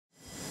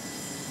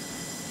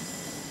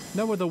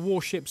No other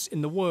warships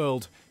in the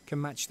world can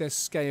match their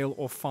scale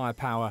or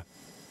firepower.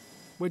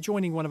 We're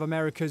joining one of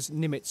America's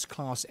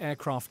Nimitz-class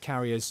aircraft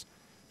carriers,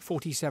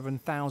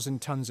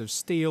 47,000 tons of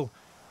steel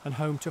and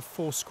home to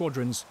 4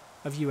 squadrons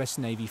of US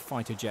Navy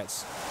fighter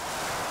jets.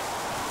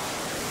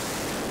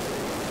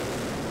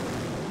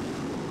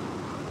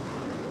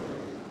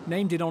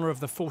 Named in honour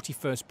of the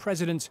 41st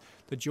President,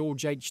 the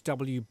George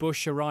HW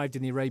Bush arrived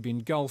in the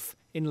Arabian Gulf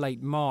in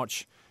late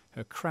March,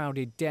 her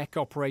crowded deck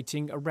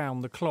operating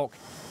around the clock,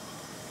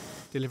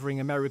 delivering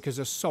America's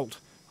assault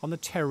on the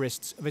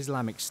terrorists of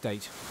Islamic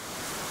State.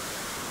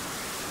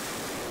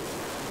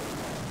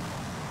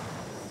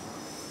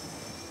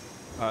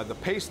 The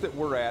pace that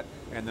we're at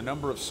and the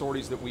number of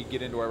sorties that we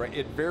get into Iraq,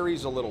 it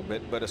varies a little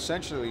bit, but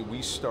essentially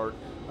we start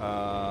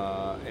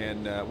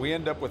and we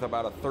end up with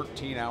about a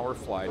 13-hour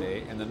fly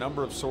day, and the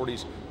number of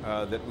sorties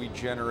that we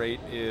generate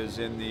is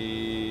in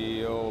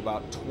the,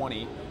 about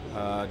 20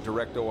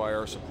 direct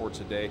OIR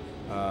supports a day,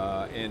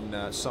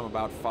 in some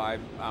about 5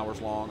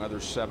 hours long,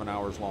 others 7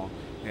 hours long.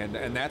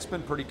 And that's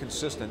been pretty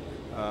consistent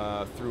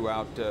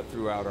throughout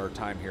our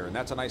time here. And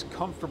that's a nice,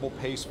 comfortable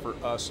pace for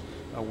us.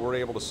 We're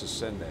able to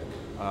sustain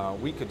that.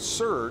 We could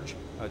surge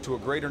to a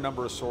greater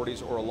number of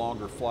sorties or a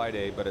longer fly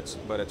day, but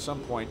at some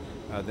point,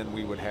 then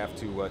we would have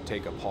to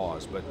take a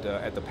pause. But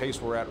at the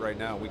pace we're at right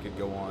now, we could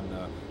go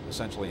on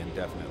essentially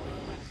indefinitely.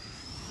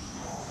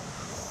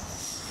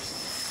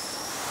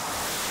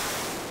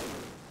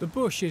 The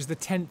Bush is the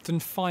 10th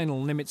and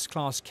final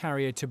Nimitz-class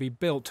carrier to be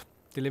built.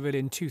 Delivered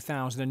in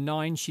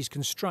 2009, she's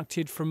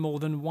constructed from more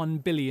than 1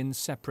 billion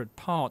separate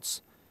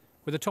parts.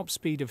 With a top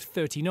speed of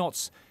 30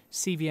 knots,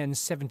 CVN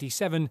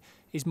 77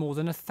 is more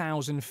than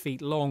 1,000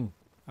 feet long,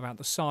 about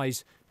the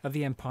size of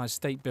the Empire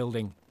State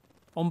Building.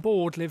 On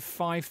board live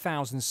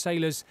 5,000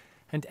 sailors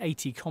and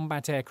 80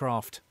 combat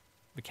aircraft.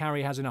 The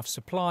carrier has enough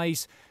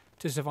supplies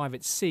to survive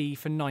at sea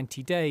for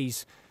 90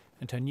 days,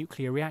 and her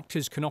nuclear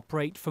reactors can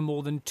operate for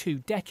more than 2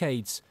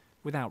 decades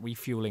without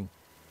refuelling.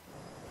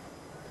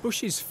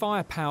 Bush's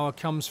firepower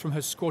comes from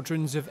her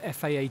squadrons of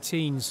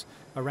FA-18s.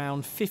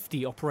 Around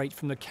 50 operate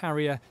from the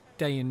carrier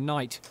day and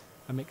night,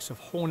 a mix of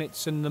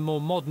Hornets and the more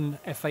modern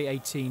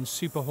FA-18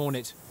 Super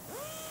Hornet.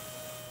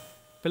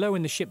 Below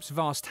in the ship's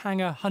vast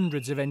hangar,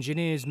 hundreds of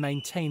engineers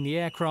maintain the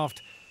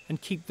aircraft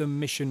and keep them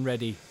mission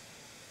ready.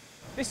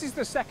 This is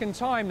the second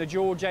time the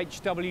George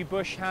HW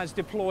Bush has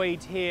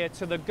deployed here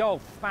to the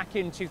Gulf. Back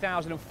in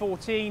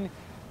 2014,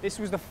 this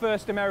was the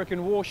first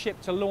American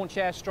warship to launch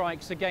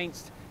airstrikes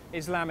against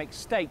Islamic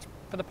State.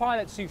 For the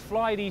pilots who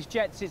fly these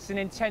jets, it's an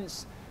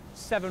intense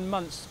 7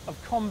 months of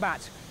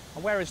combat.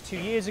 And whereas 2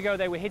 years ago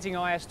they were hitting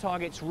IS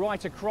targets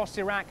right across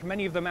Iraq,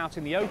 many of them out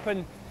in the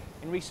open,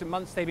 in recent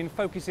months they've been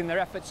focusing their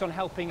efforts on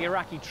helping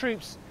Iraqi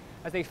troops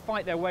as they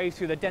fight their way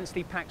through the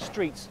densely packed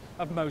streets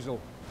of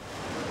Mosul.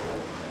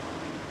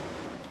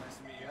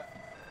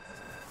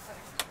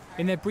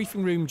 In their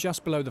briefing room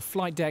just below the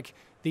flight deck,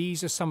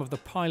 these are some of the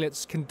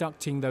pilots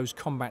conducting those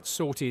combat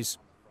sorties.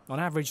 On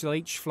average, they'll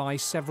each fly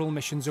several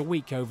missions a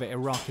week over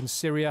Iraq and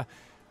Syria,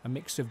 a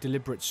mix of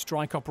deliberate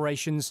strike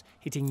operations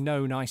hitting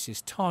known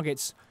ISIS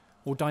targets,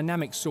 or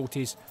dynamic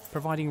sorties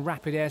providing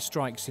rapid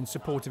airstrikes in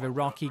support of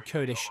Iraqi,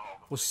 Kurdish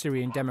or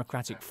Syrian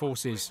democratic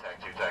forces.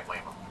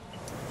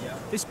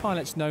 This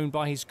pilot's known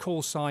by his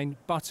call sign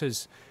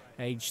Butters.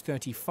 Aged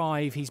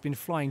 35, he's been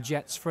flying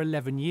jets for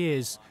 11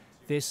 years.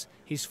 This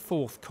his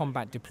 4th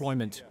combat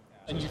deployment.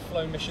 And you've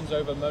flown missions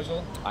over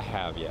Mosul? I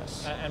have,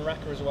 yes. And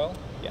Raqqa as well?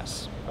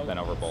 Yes, I've been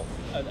over both.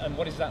 And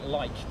what is that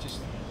like, just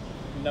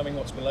knowing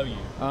what's below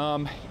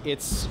you?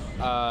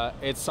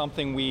 It's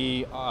something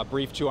we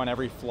brief to on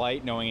every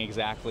flight, knowing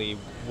exactly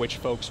which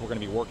folks we're going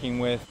to be working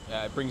with.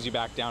 It brings you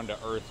back down to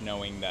earth,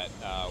 knowing that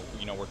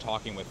we're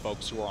talking with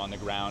folks who are on the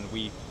ground.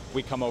 We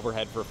come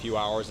overhead for a few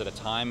hours at a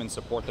time and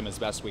support them as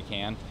best we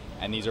can.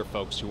 And these are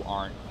folks who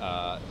aren't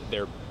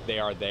they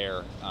are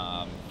there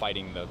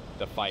fighting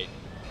the fight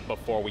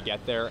before we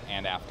get there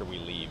and after we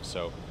leave.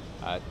 So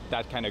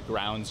that kind of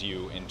grounds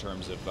you in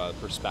terms of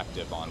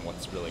perspective on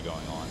what's really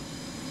going on.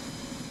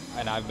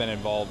 And I've been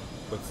involved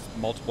with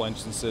multiple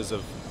instances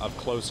of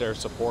close air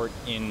support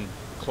in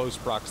close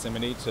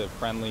proximity to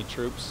friendly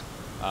troops,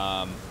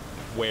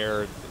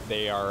 where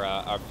they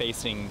are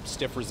facing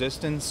stiff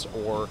resistance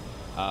or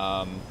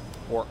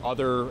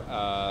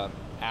other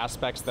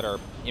aspects that are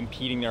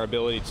impeding their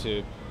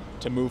ability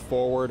to move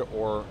forward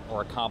or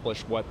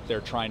accomplish what they're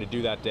trying to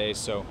do that day.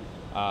 So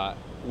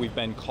we've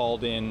been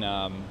called in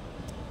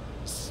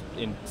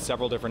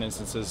several different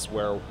instances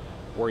where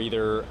we're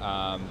either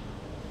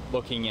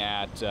looking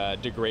at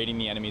degrading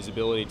the enemy's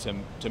ability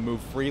to move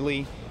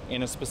freely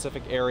in a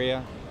specific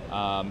area,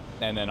 and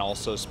then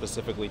also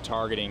specifically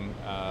targeting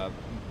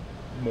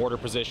mortar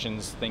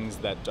positions, things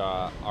that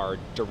are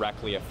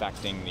directly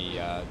affecting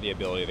the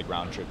ability of the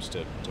ground troops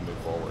to move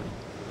forward.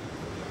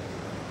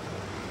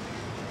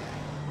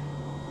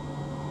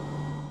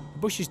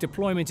 Bush's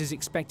deployment is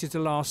expected to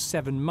last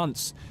 7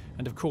 months,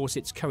 and of course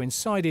it's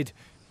coincided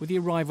with the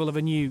arrival of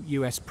a new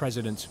US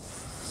president.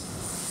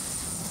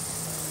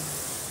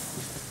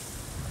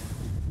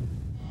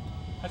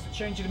 Has the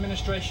change in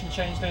administration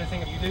changed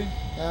anything you do?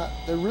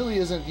 There really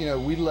isn't. You know,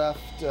 we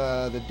left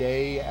the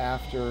day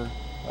after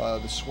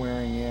the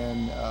swearing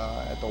in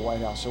at the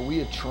White House. So we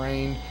had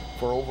trained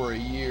for over a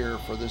year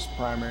for this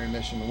primary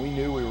mission. We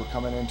knew we were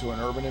coming into an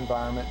urban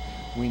environment.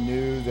 We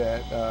knew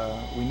that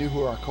we knew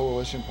who our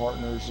coalition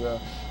partners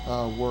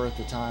were at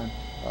the time.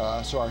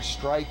 So our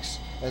strikes,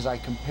 as I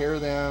compare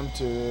them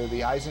to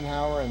the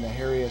Eisenhower and the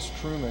Harry S.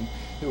 Truman,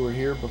 who were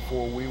here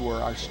before we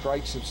were, our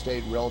strikes have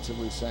stayed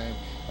relatively the same.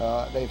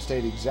 They've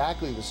stayed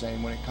exactly the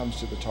same when it comes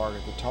to the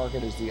target. The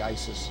target is the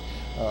ISIS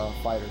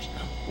fighters.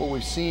 What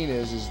we've seen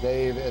is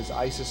as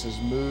ISIS has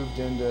moved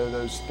into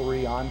those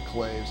 3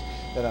 enclaves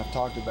that I've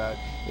talked about,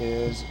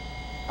 is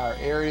our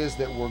areas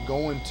that we're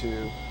going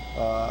to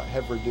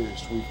have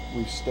reduced.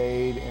 We've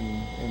stayed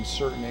in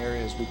certain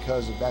areas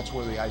because that's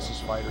where the ISIS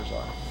fighters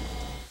are.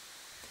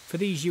 For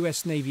these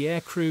US Navy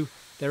aircrew,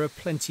 there are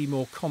plenty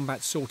more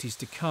combat sorties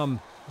to come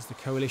as the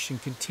coalition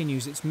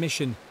continues its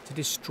mission to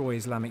destroy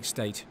Islamic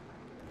State.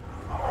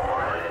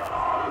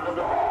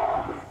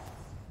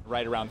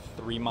 Right around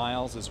 3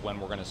 miles is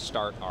when we're going to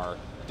start our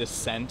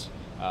descent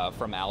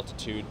from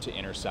altitude to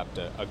intercept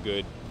a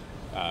good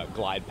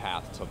glide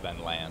path to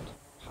then land.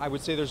 I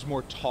would say there's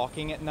more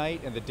talking at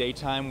night. In the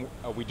daytime,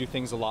 we do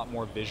things a lot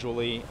more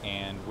visually,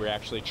 and we're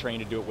actually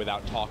trained to do it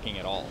without talking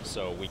at all.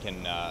 So we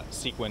can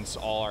sequence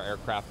all our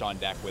aircraft on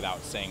deck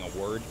without saying a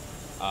word.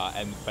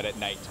 But at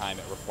nighttime,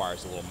 it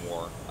requires a little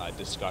more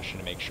discussion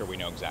to make sure we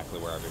know exactly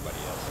where everybody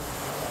is.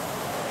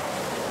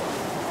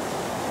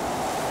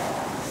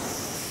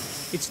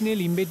 It's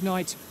nearly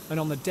midnight, and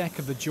on the deck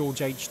of the George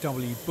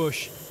HW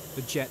Bush,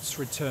 the jets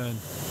return.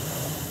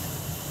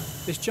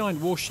 This giant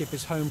warship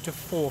is home to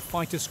 4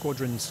 fighter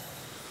squadrons.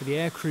 For the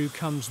aircrew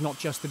comes not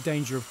just the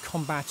danger of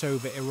combat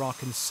over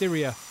Iraq and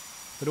Syria,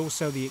 but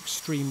also the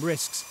extreme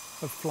risks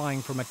of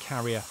flying from a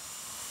carrier.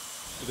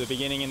 The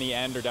beginning and the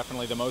end are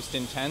definitely the most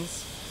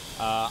intense.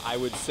 I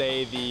would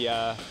say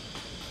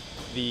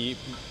the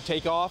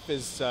takeoff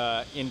is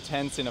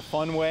intense in a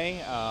fun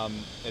way.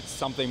 It's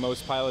something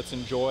most pilots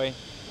enjoy.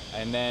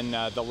 And then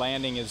the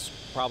landing is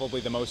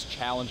probably the most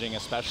challenging,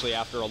 especially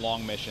after a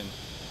long mission.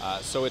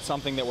 So it's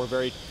something that we're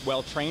very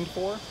well trained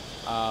for,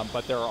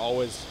 but there are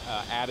always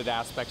added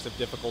aspects of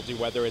difficulty,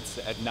 whether it's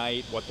at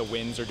night, what the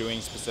winds are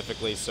doing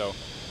specifically, so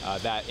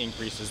that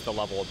increases the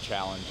level of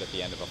challenge at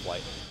the end of a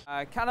flight.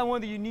 Kind of one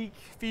of the unique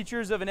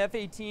features of an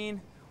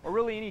F-18, or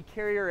really any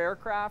carrier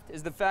aircraft,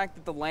 is the fact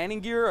that the landing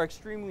gear are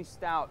extremely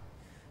stout.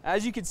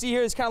 As you can see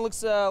here, this kind of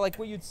looks like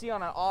what you'd see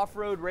on an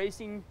off-road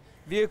racing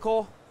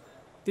vehicle.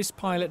 This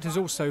pilot has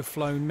also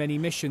flown many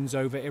missions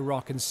over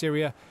Iraq and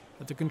Syria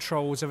at the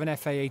controls of an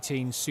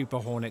F-18 Super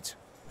Hornet.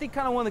 I think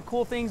kind of one of the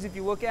cool things, if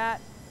you look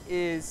at,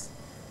 is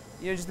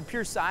just the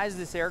pure size of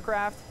this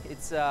aircraft.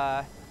 It's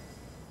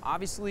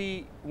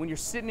obviously when you're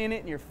sitting in it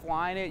and you're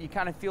flying it, you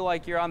kind of feel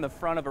like you're on the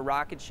front of a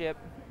rocket ship,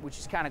 which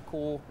is kind of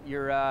cool.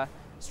 You're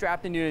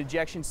strapped into an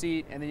ejection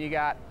seat, and then you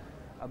got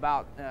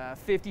about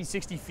 50,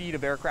 60 feet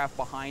of aircraft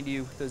behind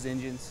you with those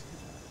engines.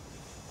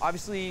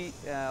 Obviously,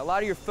 a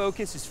lot of your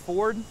focus is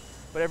forward,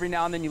 but every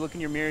now and then you look in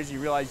your mirrors and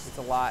you realize it's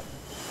a lot.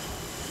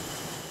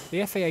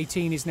 The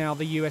F-18 is now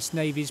the US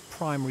Navy's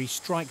primary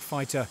strike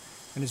fighter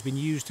and has been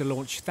used to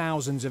launch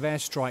thousands of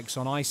airstrikes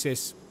on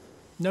ISIS.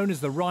 Known as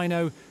the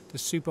Rhino, the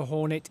Super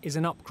Hornet is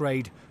an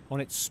upgrade on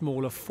its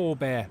smaller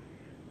forebear.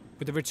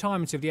 With the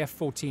retirement of the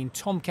F-14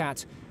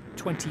 Tomcat,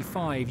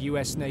 25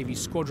 US Navy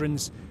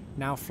squadrons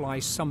now fly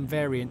some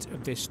variant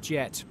of this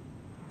jet.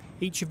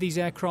 Each of these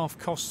aircraft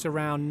costs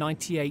around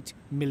 $98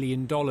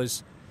 million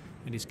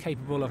and is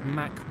capable of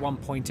Mach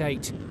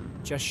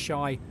 1.8, just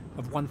shy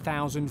of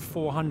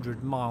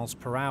 1,400 miles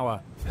per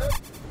hour.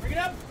 Bring it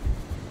up!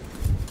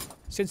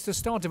 Since the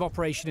start of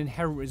Operation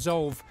Inherent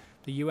Resolve,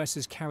 the US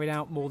has carried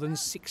out more than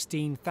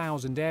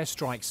 16,000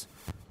 airstrikes.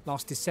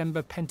 Last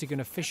December, Pentagon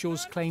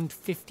officials claimed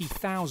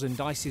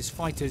 50,000 ISIS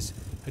fighters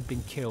had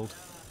been killed.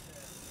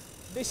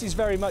 This is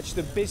very much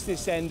the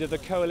business end of the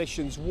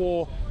coalition's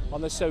war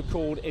on the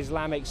so-called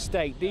Islamic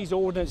State. These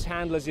ordnance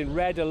handlers in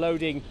red are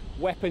loading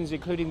weapons,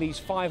 including these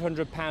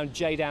 500-pound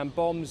JDAM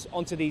bombs,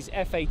 onto these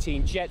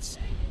F-18 jets,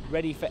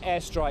 ready for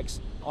airstrikes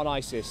on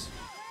ISIS.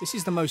 This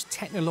is the most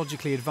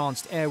technologically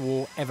advanced air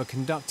war ever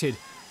conducted.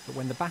 But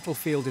when the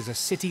battlefield is a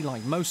city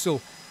like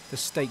Mosul, the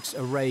stakes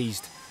are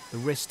raised. The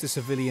risk to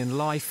civilian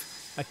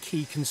life, a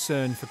key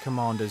concern for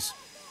commanders.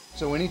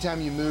 So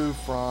anytime you move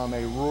from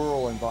a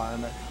rural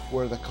environment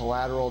where the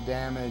collateral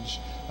damage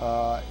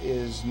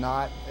is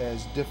not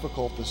as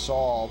difficult to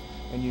solve,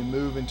 and you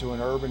move into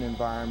an urban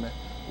environment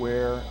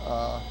where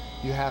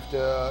you have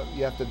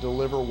to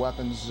deliver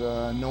weapons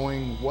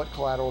knowing what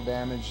collateral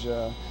damage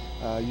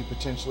you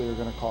potentially are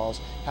going to cause,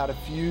 how to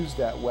fuse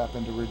that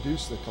weapon to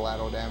reduce the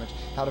collateral damage,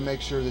 how to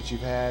make sure that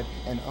you've had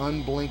an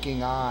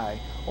unblinking eye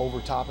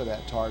over top of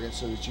that target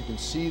so that you can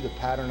see the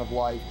pattern of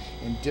life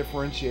and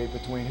differentiate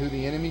between who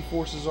the enemy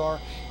forces are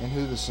and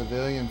who the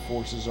civilian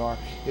forces are.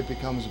 It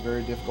becomes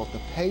very difficult. The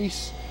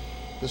pace,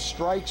 the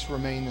strikes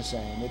remain the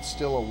same. It's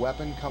still a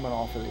weapon coming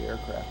off of the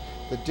aircraft.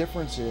 The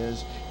difference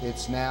is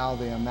it's now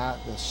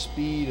the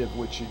speed at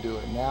which you do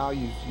it. Now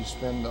you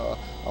spend a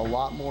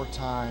lot more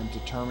time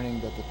determining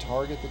that the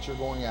target that you're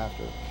going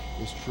after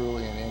is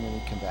truly an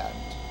enemy combatant.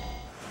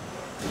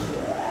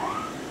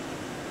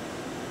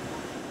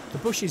 The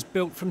Bush is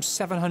built from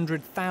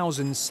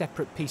 700,000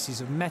 separate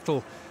pieces of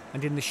metal,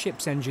 and in the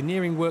ship's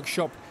engineering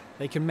workshop,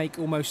 they can make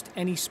almost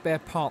any spare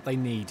part they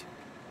need.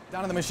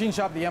 Down in the machine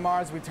shop, the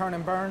MRs, we turn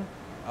and burn.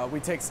 We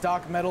take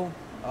stock metal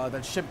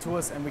that's shipped to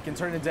us, and we can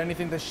turn it into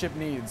anything the ship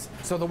needs.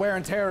 So the wear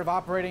and tear of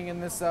operating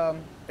in this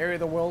area of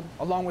the world,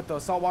 along with the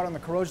salt water and the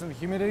corrosion and the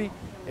humidity,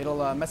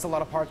 it'll mess a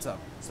lot of parts up.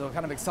 So it'll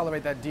kind of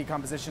accelerate that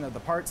decomposition of the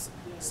parts.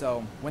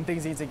 So when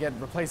things need to get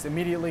replaced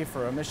immediately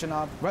for a mission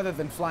op, rather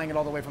than flying it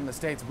all the way from the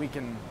States, we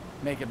can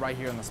make it right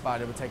here on the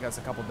spot. It would take us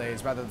a couple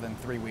days rather than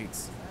 3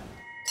 weeks.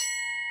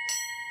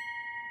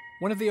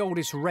 One of the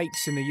oldest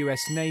rates in the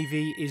US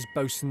Navy is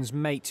boatswain's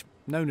mate.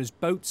 Known as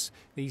boats,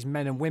 these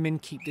men and women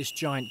keep this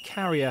giant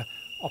carrier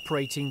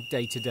operating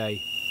day to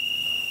day.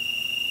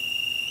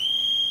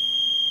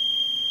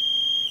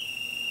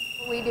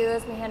 What we do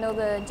is we handle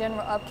the general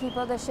upkeep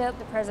of the ship,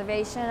 the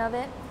preservation of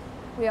it.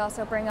 We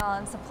also bring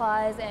on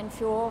supplies and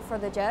fuel for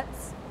the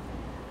jets.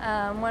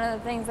 One of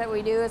the things that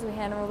we do is we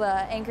handle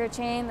the anchor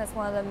chain. That's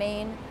one of the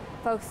main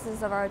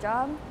focuses of our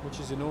job. Which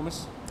is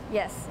enormous?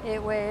 Yes,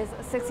 it weighs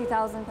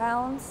 60,000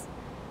 pounds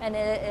and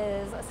it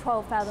is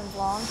 12 fathoms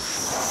long.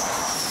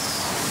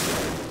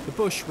 The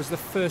Bush was the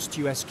first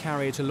US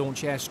carrier to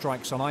launch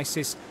airstrikes on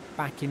ISIS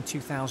back in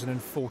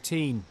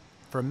 2014.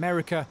 For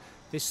America,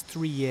 this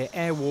 3-year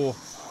air war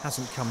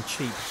hasn't come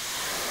cheap.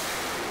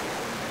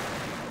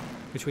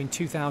 Between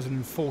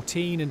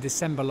 2014 and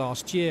December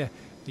last year,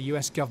 the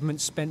US government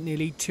spent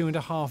nearly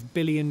 $2.5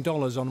 billion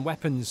on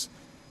weapons.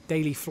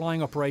 Daily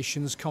flying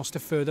operations cost a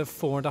further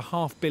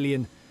 $4.5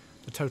 billion.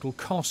 The total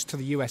cost to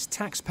the US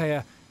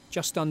taxpayer,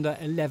 just under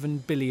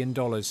 $11 billion.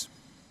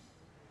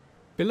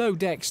 Below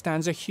deck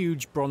stands a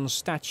huge bronze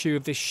statue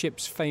of this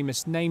ship's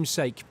famous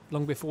namesake.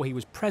 Long before he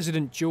was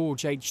president,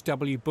 George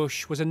HW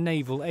Bush was a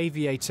naval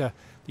aviator,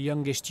 the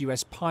youngest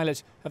US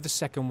pilot of the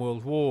Second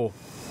World War.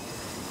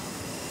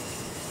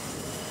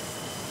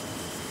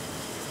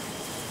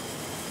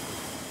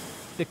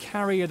 The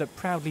carrier that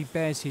proudly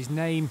bears his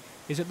name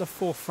is at the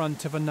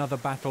forefront of another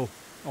battle,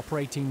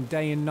 operating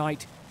day and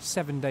night,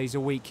 7 days a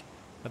week,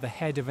 at the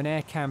head of an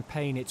air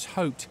campaign it's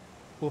hoped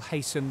will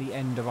hasten the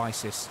end of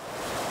ISIS.